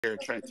and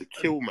tried to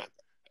kill man.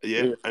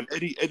 Yeah, and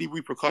any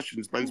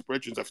repercussions, man's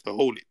brethren have to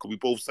hold it because we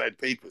both signed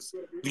papers.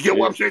 You get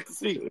what I'm trying to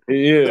say?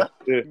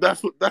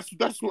 That's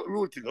what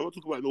real thing. I'm not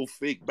talking about no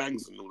fake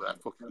bangs and all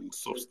that fucking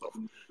soft stuff.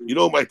 You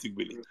know my thing,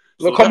 Billy.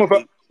 So come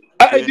on,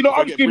 you know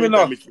I'm screaming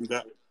now.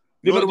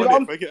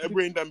 If I get a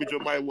brain damage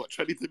on my watch,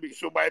 I need to make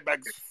sure my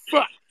bag's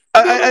fat.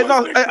 I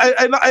lost.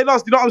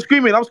 You know what I'm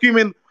screaming? I'm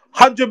screaming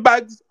 100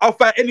 bags. I'll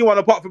fight anyone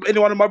apart from any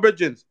one of my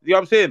brethren. You know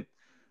what I'm saying?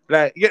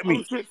 Like, you get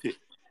me?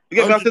 You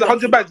get me? I said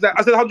 100 bags. Like,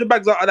 I said 100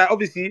 bags are like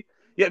obviously.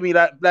 You get me?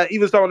 Like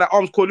even someone like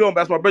Arms Corleone,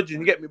 that's my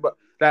brethren. You get me? But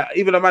like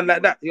even a man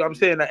like that, you know what I'm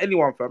saying? Like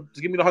anyone, fam,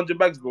 just give me the 100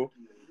 bags, bro.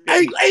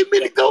 Hey,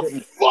 Millie,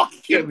 don't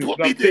fucking put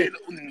me there.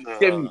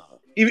 Get me?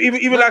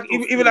 Even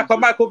like a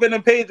Michael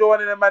Venom Page or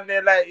one of them man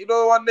there, like you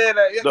know one there,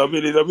 like no,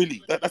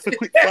 Billy. That's a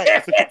quick fight.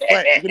 That's a quick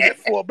fight. You're gonna get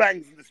 4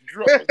 bangs and just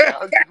drop and get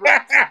 100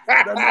 racks.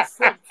 That makes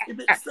sense. It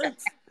makes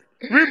sense.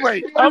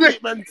 Really, I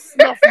make man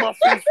snuff my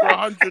face for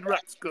 100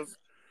 racks because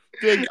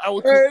I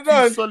would take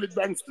 2 solid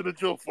bangs to the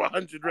jaw for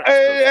 100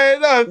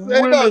 racks.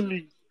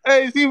 Willingly.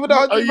 Hey, see for the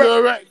 100 Are you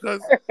alright?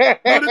 Because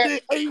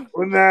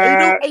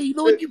you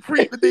know when you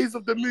pre the days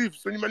of the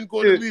moves, when you man go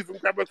on the move and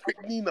grab a quick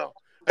Nina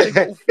and they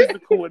get all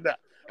physical and that,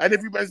 and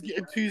everybody's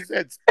getting 2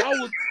 sets. I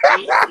would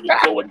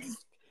go on.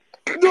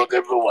 Not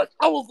everyone.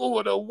 I will go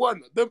on a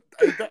 1. That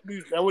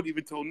move, I wouldn't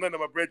even tell none of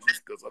my brethren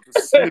because I'll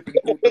just slip and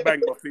hold the bang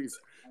in my face.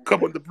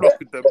 Come on the block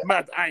with the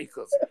mad eye,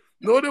 cause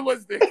no one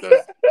was there,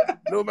 cause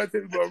no man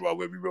tell me about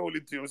where we roll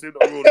into. I'm saying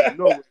not rolling,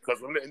 no,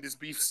 because I'm letting this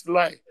beef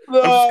slide. I'm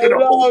just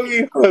gonna hold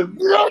it.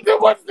 No, there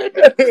was there.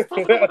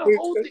 I'm gonna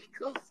hold it,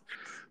 cause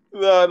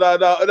no,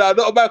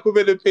 not a Michael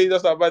Venom Page.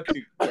 That's not a bad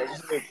thing.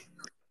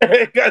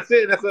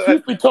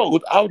 Truth be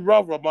told, I would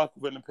rather a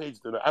Michael Venom Page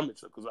than an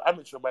amateur because an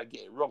amateur might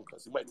get it wrong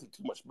because he might take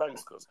too much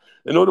bangs because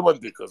and all the one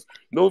because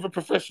no other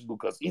professional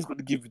because he's going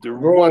to give you the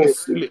one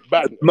silly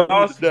bang.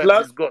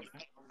 Blood.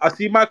 I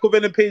see Michael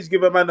Venom Page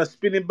give a man a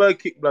spinning bird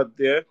kick, blood.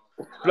 Yeah,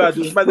 blood.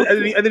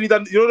 And then he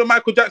done you know the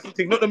Michael Jackson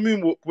thing, not the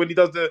moonwalk when he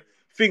does the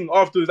thing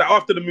afterwards, like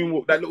after the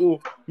moonwalk, that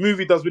little move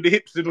he does with the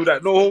hips and all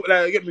that. No,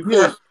 like get me,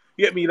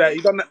 get me, like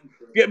he done that.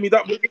 Get me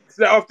that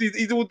after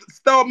he's all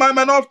start my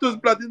man afterwards,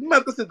 blood. This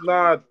man just said,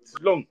 nah, it's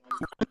long.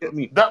 Get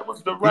me. That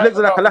was the right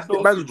amount of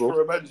dosage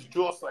for a man's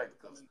jaw side,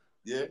 cause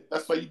yeah,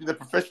 that's why you need a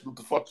professional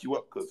to fuck you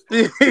up, cause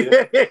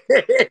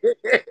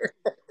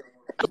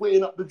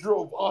weighing up the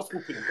draw of arse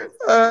whooping, you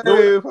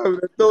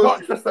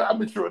can't trust the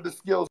amateur on the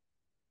scales.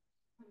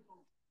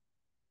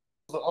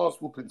 The arse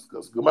whooping,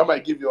 cause man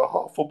might give you a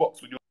half a box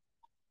with your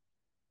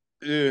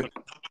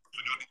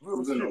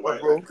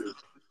bro.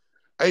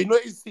 Hey, you know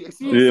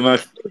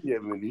nice. Yeah,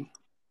 really.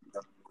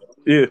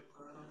 Yeah.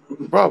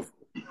 Bro,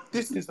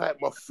 this is like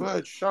my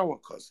 3rd shower,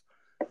 cuz.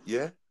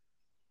 Yeah?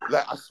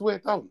 Like, I swear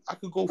down, I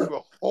could go through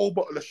a whole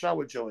bottle of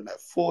shower gel in like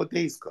 4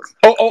 days, cuz.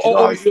 Your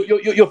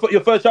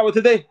 1st shower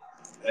today?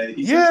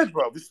 Yeah,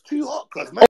 bro, it's too hot, cuz.